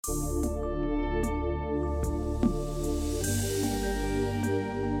遍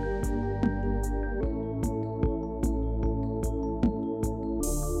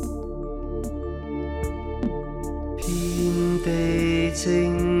地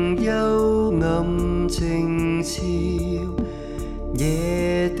正幽暗靜悄，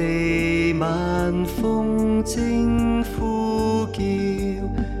野地晚風正呼叫。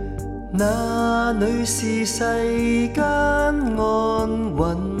那裏是世間安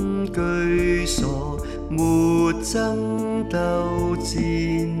穩居所，沒爭鬥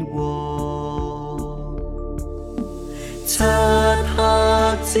戰禍。漆黑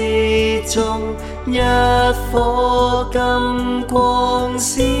之中，一顆金光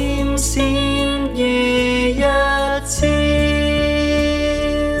閃閃如日照，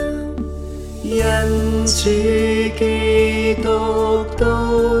因主基督到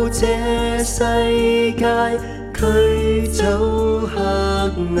這世界，驅走黑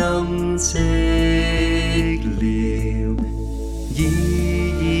暗寂寥，以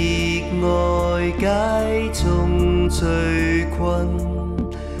熱愛解眾罪困。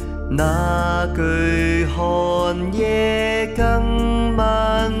那懼寒夜更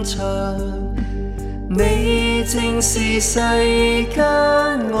漫長，你正是世間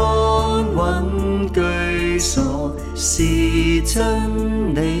安穩居所，是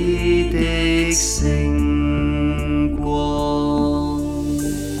真理的星光。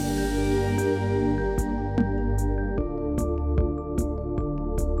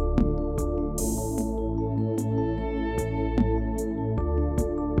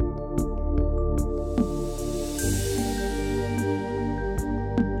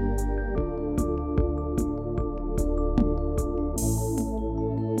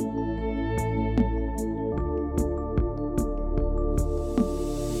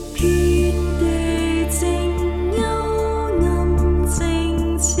遍地正幽暗靜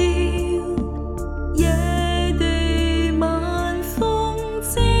悄，野地晚風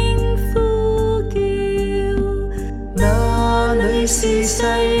正呼叫。那裏是世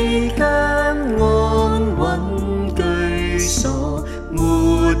間安穩居所，沒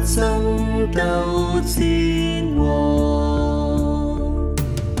爭鬥戰禍。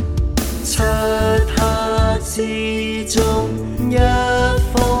漆黑之中，一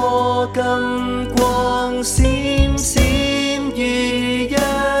顆金光閃閃如日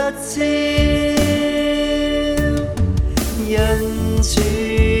照，因主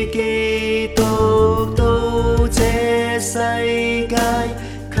基督到這世界，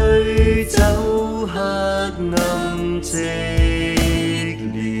驅走黑暗寂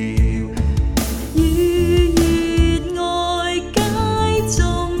寥，以熱愛解眾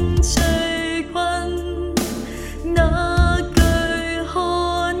罪困。那懼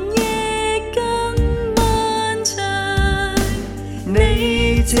寒夜更漫長，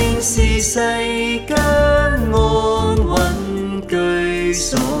你正是世間安穩居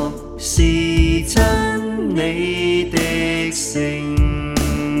所，是真理的星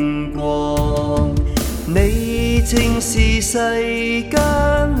光。你正是世間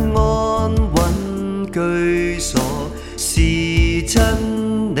安穩居所，